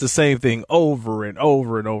mean, it's the same thing over and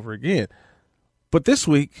over and over again. But this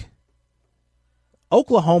week,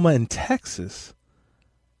 Oklahoma and Texas,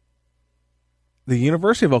 the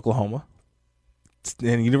University of Oklahoma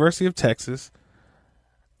and University of Texas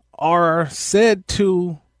are said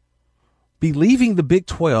to be leaving the Big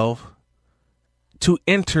 12 to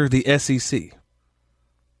enter the SEC.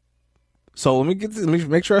 So let me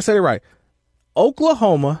make sure I said it right.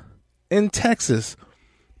 Oklahoma and Texas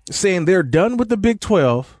saying they're done with the Big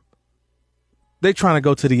 12. They're trying to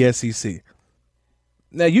go to the SEC.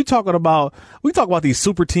 Now we talk about these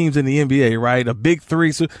super teams in the NBA, right? A big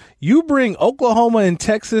 3. So you bring Oklahoma and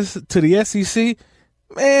Texas to the SEC,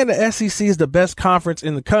 man, the SEC is the best conference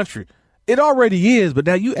in the country. It already is, but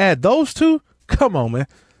now you add those two? Come on, man.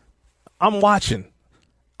 I'm watching.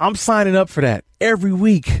 I'm signing up for that every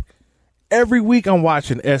week. Every week I'm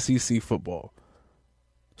watching SEC football.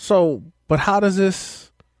 So, but how does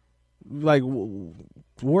this,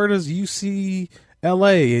 where does UCLA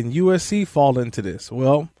and USC fall into this?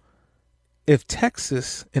 Well, if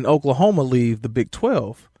Texas and Oklahoma leave the Big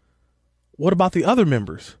 12, what about the other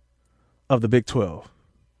members of the Big 12?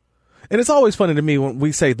 And it's always funny to me when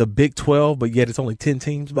we say the Big 12, but yet it's only 10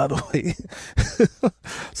 teams, by the way.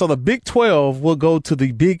 So the Big 12 will go to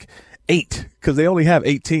the Big 8 because they only have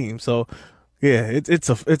 8 teams. So, yeah,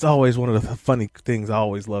 it's always one of the funny things I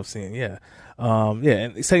always love seeing. Yeah.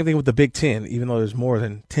 And same thing with the Big 10, even though there's more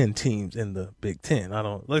than 10 teams in the Big 10.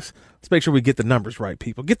 Let's make sure we get the numbers right,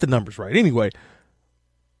 people. Get the numbers right. Anyway,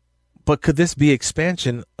 but could this be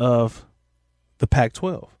expansion of the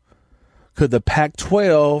Pac-12? Could the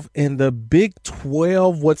Pac-12 and the Big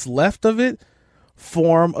 12, what's left of it,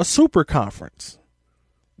 form a super conference?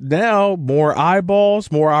 Now, more eyeballs,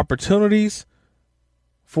 more opportunities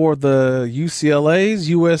for the UCLAs,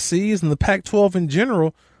 USCs, and the Pac-12 in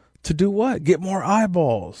general to do what? Get more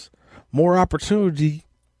eyeballs, more opportunity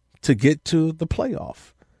to get to the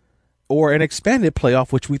playoff or an expanded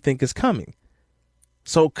playoff, which we think is coming.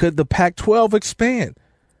 So could the Pac-12 expand?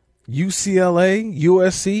 UCLA,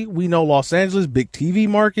 USC, we know Los Angeles, big TV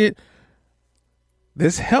market.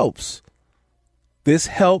 This helps. This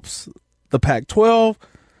helps the Pac-12.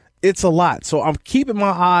 It's a lot. So I'm keeping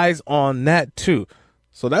my eyes on that too.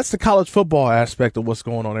 So that's the college football aspect of what's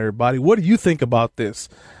going on, everybody. What do you think about this?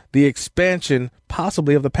 The expansion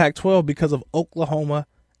possibly of the Pac-12 because of Oklahoma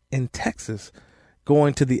and Texas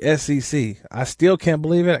going to the SEC. I still can't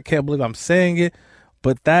believe it. I can't believe I'm saying it,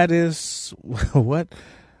 but that is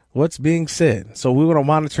what's being said. So we're going to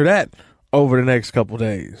monitor that over the next couple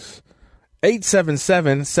days.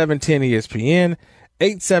 877-710-ESPN,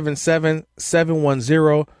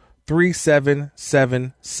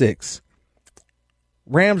 877-710-3776.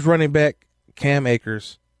 Rams running back Cam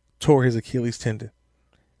Akers tore his Achilles tendon.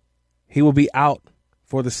 He will be out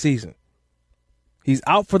for the season. He's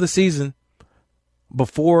out for the season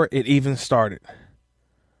before it even started.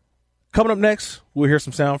 Coming up next, we'll hear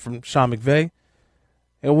some sound from Sean McVay.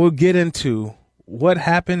 and we'll get into what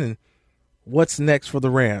happened and what's next for the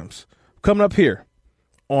Rams. Coming up here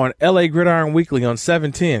on LA Gridiron Weekly on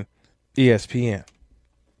 710 ESPN.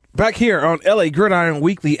 Back here on LA Gridiron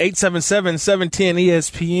Weekly, 877-710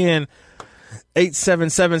 ESPN,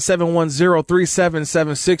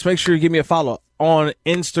 877-710-3776. Make sure you give me a follow on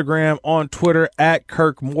Instagram, on Twitter, at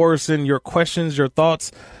Kirk Morrison. Your questions, your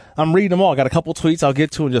thoughts, I'm reading them all. Got a couple tweets I'll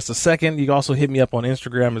get to in just a second. You can also hit me up on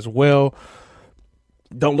Instagram as well.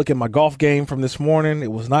 Don't look at my golf game from this morning.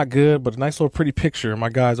 It was not good, but a nice little pretty picture. My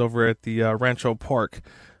guys over at the Rancho Park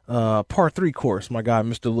par 3 course, my guy,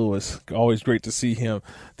 Mr. Lewis. Always great to see him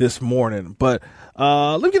this morning. But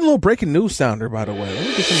let me get a little breaking news sounder, by the way. Let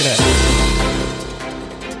me get some of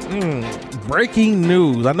that. Breaking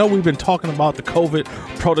news. I know we've been talking about the COVID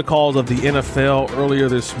protocols of the NFL earlier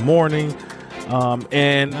this morning.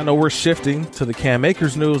 And I know we're shifting to the Cam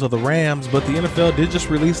Akers news of the Rams, but the NFL did just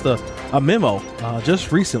release a memo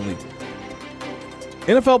just recently.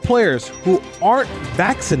 NFL players who aren't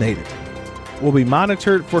vaccinated will be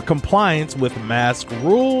monitored for compliance with mask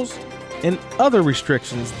rules and other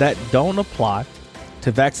restrictions that don't apply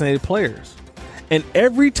to vaccinated players. And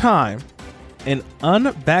every time an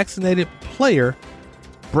unvaccinated player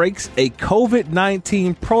breaks a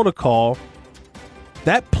COVID-19 protocol,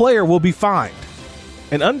 that player will be fined.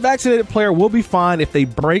 An unvaccinated player will be fined if they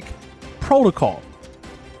break protocol.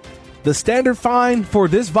 The standard fine for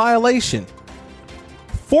this violation,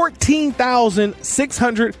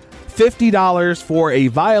 $14,650 for a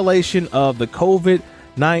violation of the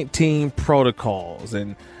COVID-19 protocols.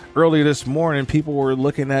 And earlier this morning, people were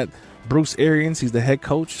looking at Bruce Arians. He's the head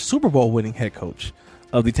coach, Super Bowl winning head coach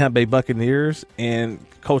of the Tampa Bay Buccaneers. And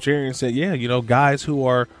Coach Arians said, yeah, guys who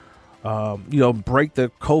are break the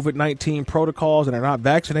COVID-19 protocols and are not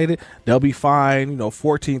vaccinated, they'll be fined,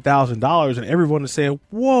 $14,000. And everyone is saying,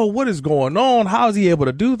 whoa, what is going on? How is he able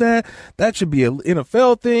to do that? That should be an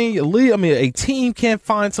NFL thing. A team can't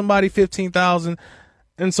fine somebody $15,000.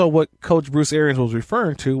 And so what Coach Bruce Arians was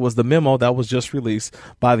referring to was the memo that was just released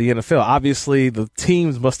by the NFL. Obviously, the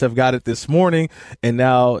teams must have got it this morning, and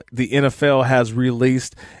now the NFL has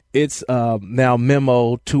released its now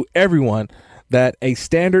memo to everyone that a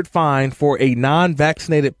standard fine for a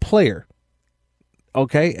non-vaccinated player,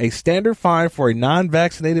 a standard fine for a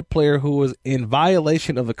non-vaccinated player who was in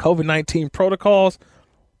violation of the COVID-19 protocols,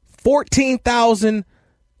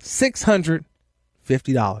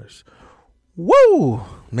 $14,650. Woo!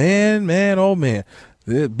 Man, oh man.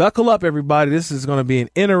 Buckle up, everybody. This is going to be an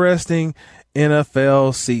interesting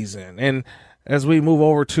NFL season. And as we move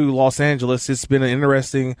over to Los Angeles, it's been an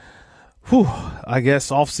interesting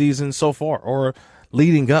off season so far, or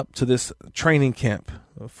leading up to this training camp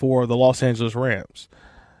for the Los Angeles Rams.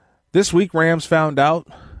 This week, Rams found out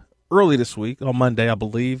early this week, on Monday, I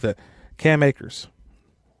believe, that Cam Akers,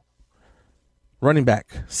 running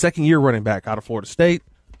back, second-year running back out of Florida State,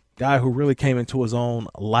 guy who really came into his own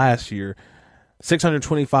last year,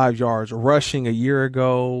 625 yards rushing a year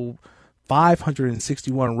ago,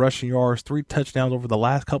 561 rushing yards, 3 touchdowns over the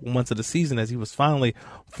last couple months of the season as he was finally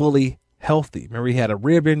fully healthy. Remember, he had a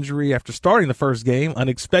rib injury after starting the first game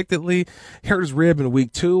unexpectedly. He hurt his rib in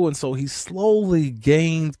week 2, and so he slowly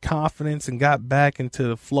gained confidence and got back into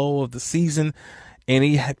the flow of the season, and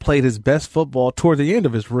he had played his best football toward the end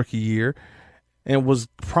of his rookie year and was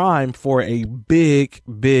primed for a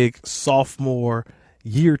big sophomore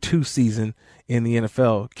year 2 season in the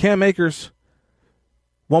NFL. Cam Akers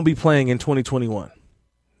won't be playing in 2021.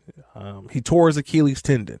 He tore his Achilles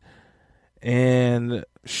tendon. And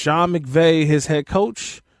Sean McVay, his head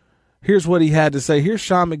coach, here's what he had to say. Here's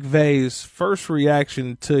Sean McVay's first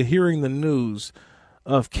reaction to hearing the news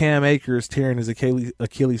of Cam Akers tearing his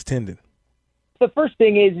Achilles tendon. The first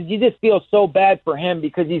thing is you just feel so bad for him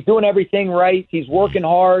because he's doing everything right. He's working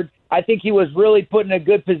hard. I think he was really put in a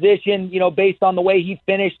good position, based on the way he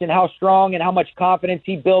finished and how strong and how much confidence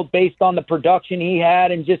he built based on the production he had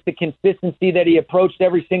and just the consistency that he approached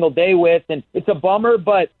every single day with. And it's a bummer,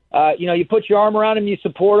 but, you put your arm around him, you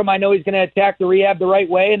support him. I know he's going to attack the rehab the right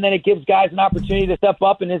way, and then it gives guys an opportunity to step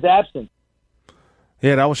up in his absence.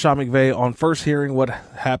 Yeah, that was Sean McVay on first hearing what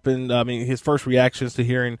happened. His first reactions to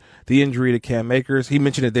hearing the injury to Cam Akers. He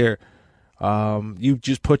mentioned it there. You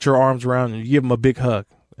just put your arms around and you give him a big hug.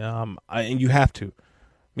 And you have to.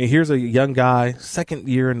 Here's a young guy, second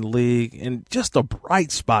year in the league, and just a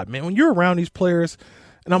bright spot, man. When you're around these players,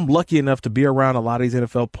 and I'm lucky enough to be around a lot of these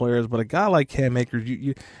NFL players, but a guy like Cam Akers,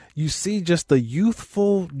 you see just the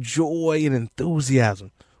youthful joy and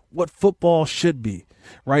enthusiasm, what football should be,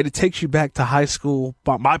 right? It takes you back to high school,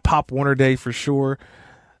 my Pop Warner day for sure,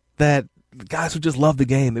 that guys who just love the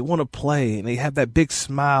game. They want to play, and they have that big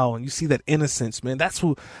smile, and you see that innocence, man. That's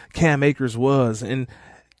who Cam Akers was. And,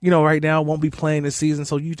 right now won't be playing this season,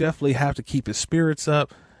 so you definitely have to keep his spirits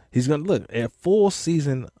up. He's going to look a full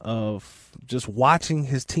season of just watching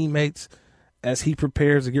his teammates as he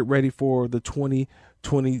prepares to get ready for the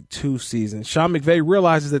 2022 season. Sean McVay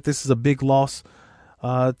realizes that this is a big loss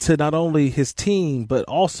to not only his team, but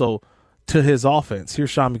also to his offense. Here's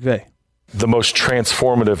Sean McVay. The most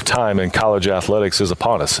transformative time in college athletics is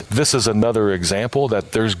upon us. This is another example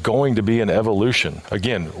that there's going to be an evolution.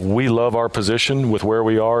 Again, we love our position with where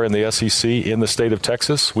we are in the SEC in the state of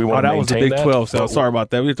Texas. We want to maintain that. That was the Big 12, so sorry about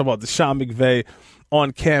that. We were talking about the Sean McVay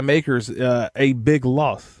on Cam Akers, a big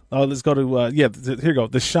loss. Let's go to, here you go,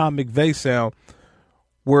 the Sean McVay sound,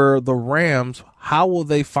 where the Rams, how will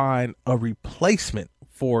they find a replacement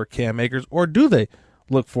for Cam Akers, or do they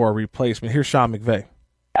look for a replacement? Here's Sean McVay.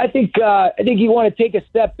 I think you want to take a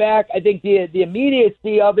step back. I think the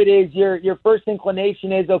immediacy of it is your first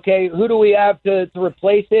inclination is, okay, who do we have to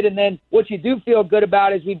replace it? And then what you do feel good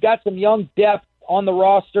about is we've got some young depth on the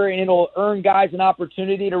roster, and it'll earn guys an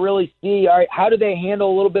opportunity to really see, all right, how do they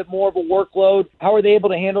handle a little bit more of a workload? How are they able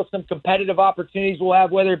to handle some competitive opportunities we'll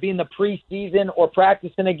have, whether it be in the preseason or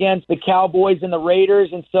practicing against the Cowboys and the Raiders?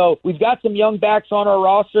 And so we've got some young backs on our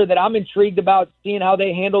roster that I'm intrigued about seeing how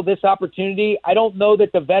they handle this opportunity. I don't know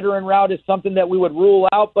that the veteran route is something that we would rule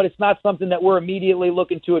out, but it's not something that we're immediately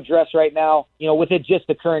looking to address right now, with it just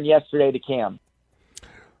occurring yesterday to Cam.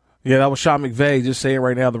 Yeah, that was Sean McVay just saying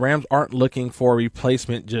right now the Rams aren't looking for a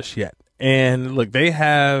replacement just yet. And, look, they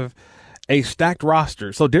have a stacked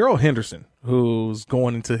roster. So Darrell Henderson, who's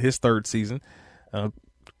going into his third season,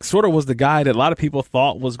 sort of was the guy that a lot of people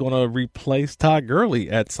thought was going to replace Todd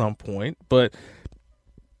Gurley at some point, but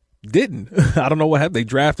didn't. I don't know what happened. They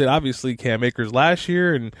drafted, obviously, Cam Akers last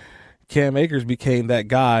year, and Cam Akers became that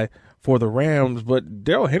guy for the Rams. But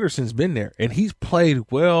Darrell Henderson's been there, and he's played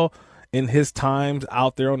well in his times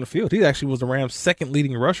out there on the field. He actually was the Rams' second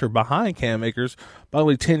leading rusher behind Cam Akers by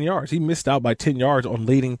only 10 yards. He missed out by 10 yards on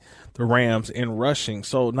leading the Rams in rushing.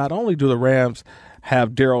 So not only do the Rams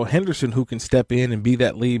have Darrell Henderson who can step in and be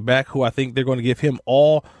that lead back, who I think they're going to give him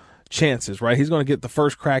all chances, right? He's going to get the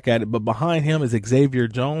first crack at it. But behind him is Xavier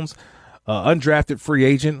Jones, undrafted free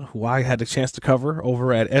agent who I had the chance to cover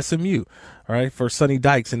over at SMU, all right, for Sonny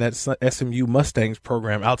Dykes in that SMU Mustangs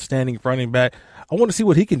program. Outstanding running back. I want to see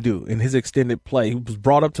what he can do in his extended play. He was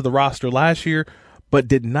brought up to the roster last year, but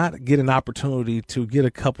did not get an opportunity to get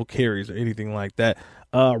a couple carries or anything like that.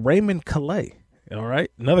 Raymond Calais, all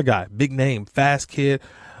right, another guy, big name, fast kid.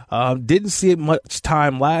 Didn't see it much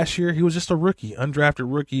time last year. He was just a rookie,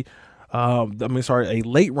 undrafted rookie. A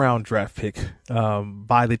late round draft pick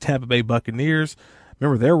by the Tampa Bay Buccaneers.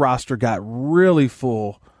 Remember, their roster got really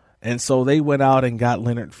full, and so they went out and got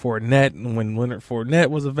Leonard Fournette. And when Leonard Fournette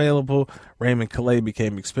was available, Raymond Calais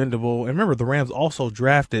became expendable. And remember, the Rams also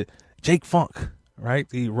drafted Jake Funk, right,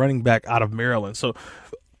 the running back out of Maryland. So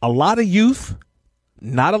a lot of youth,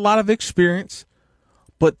 not a lot of experience,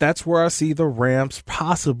 but that's where I see the Rams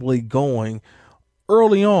possibly going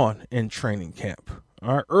early on in training camp.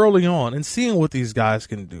 All right, early on, and seeing what these guys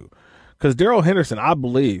can do. Because Darrell Henderson, I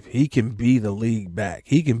believe he can be the league back.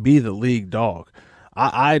 He can be the league dog.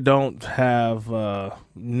 I don't have I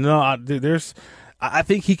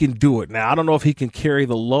think he can do it. Now, I don't know if he can carry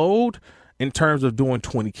the load in terms of doing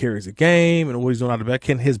 20 carries a game and what he's doing out of the back.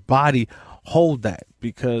 Can his body hold that?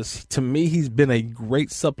 Because to me, he's been a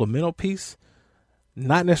great supplemental piece.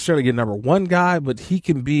 Not necessarily a number one guy, but he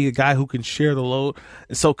can be a guy who can share the load.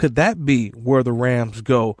 And so could that be where the Rams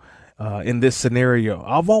go in this scenario?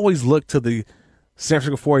 I've always looked to the San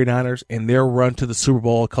Francisco 49ers and their run to the Super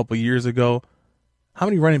Bowl a couple years ago. How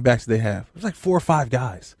many running backs did they have? It was like 4 or 5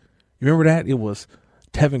 guys. You remember that? It was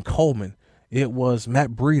Tevin Coleman. It was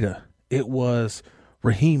Matt Breida. It was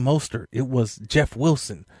Raheem Mostert. It was Jeff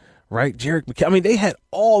Wilson, right? Jerick McKinnon. I mean, they had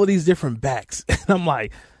all of these different backs. And I'm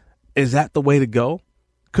like, is that the way to go?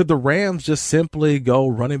 Could the Rams just simply go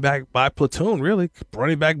running back by platoon, really,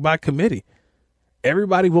 running back by committee?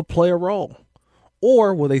 Everybody will play a role.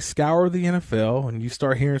 Or will they scour the NFL and you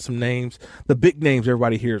start hearing some names, the big names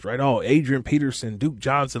everybody hears, right? Oh, Adrian Peterson, Duke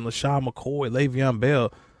Johnson, LaShawn McCoy, Le'Veon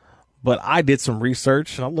Bell. But I did some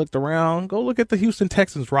research and I looked around. Go look at the Houston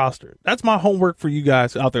Texans roster. That's my homework for you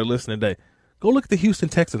guys out there listening today. Go look at the Houston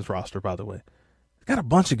Texans roster, by the way. Got a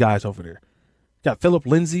bunch of guys over there. Got Phillip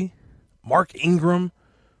Lindsay, Mark Ingram.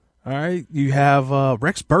 All right. You have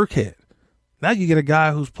Rex Burkhead. Now you get a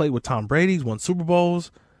guy who's played with Tom Brady, won Super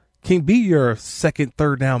Bowls, can be your second,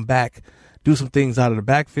 third down back, do some things out of the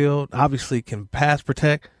backfield, obviously can pass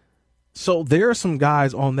protect. So there are some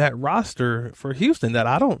guys on that roster for Houston that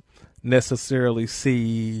I don't necessarily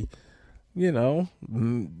see,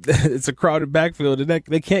 it's a crowded backfield, and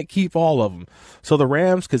they can't keep all of them. So the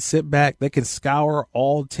Rams could sit back. They can scour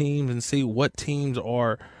all teams and see what teams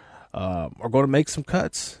are going to make some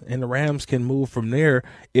cuts, and the Rams can move from there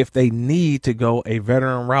if they need to go a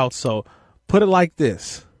veteran route. So put it like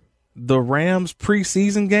this. The Rams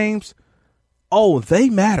preseason games, they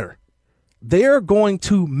matter. They're going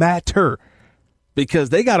to matter because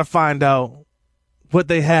they got to find out what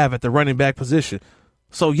they have at the running back position.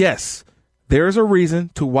 So, yes, there's a reason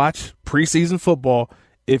to watch preseason football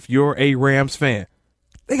if you're a Rams fan.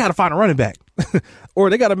 They got to find a running back. Or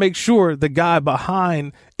they got to make sure the guy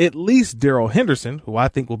behind at least Darrell Henderson, who I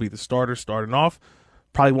think will be the starter starting off,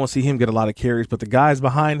 probably won't see him get a lot of carries, but the guys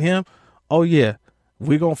behind him, we're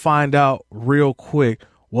going to find out real quick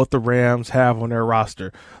what the Rams have on their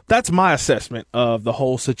roster. That's my assessment of the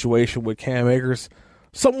whole situation with Cam Akers.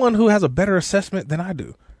 Someone who has a better assessment than I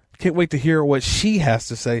do. Can't wait to hear what she has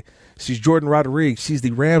to say. She's Jordan Rodriguez. She's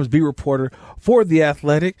the Rams beat reporter for The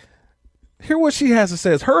Athletic. Hear what she has to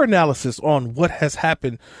say. It's her analysis on what has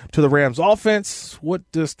happened to the Rams offense. What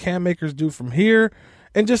does Cam Akers do from here?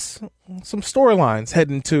 And just some storylines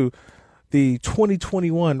heading to the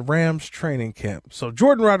 2021 Rams training camp. So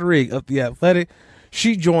Jordan Rodriguez of The Athletic.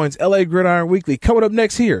 She joins LA Gridiron Weekly coming up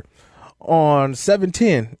next here on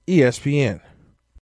 710 ESPN.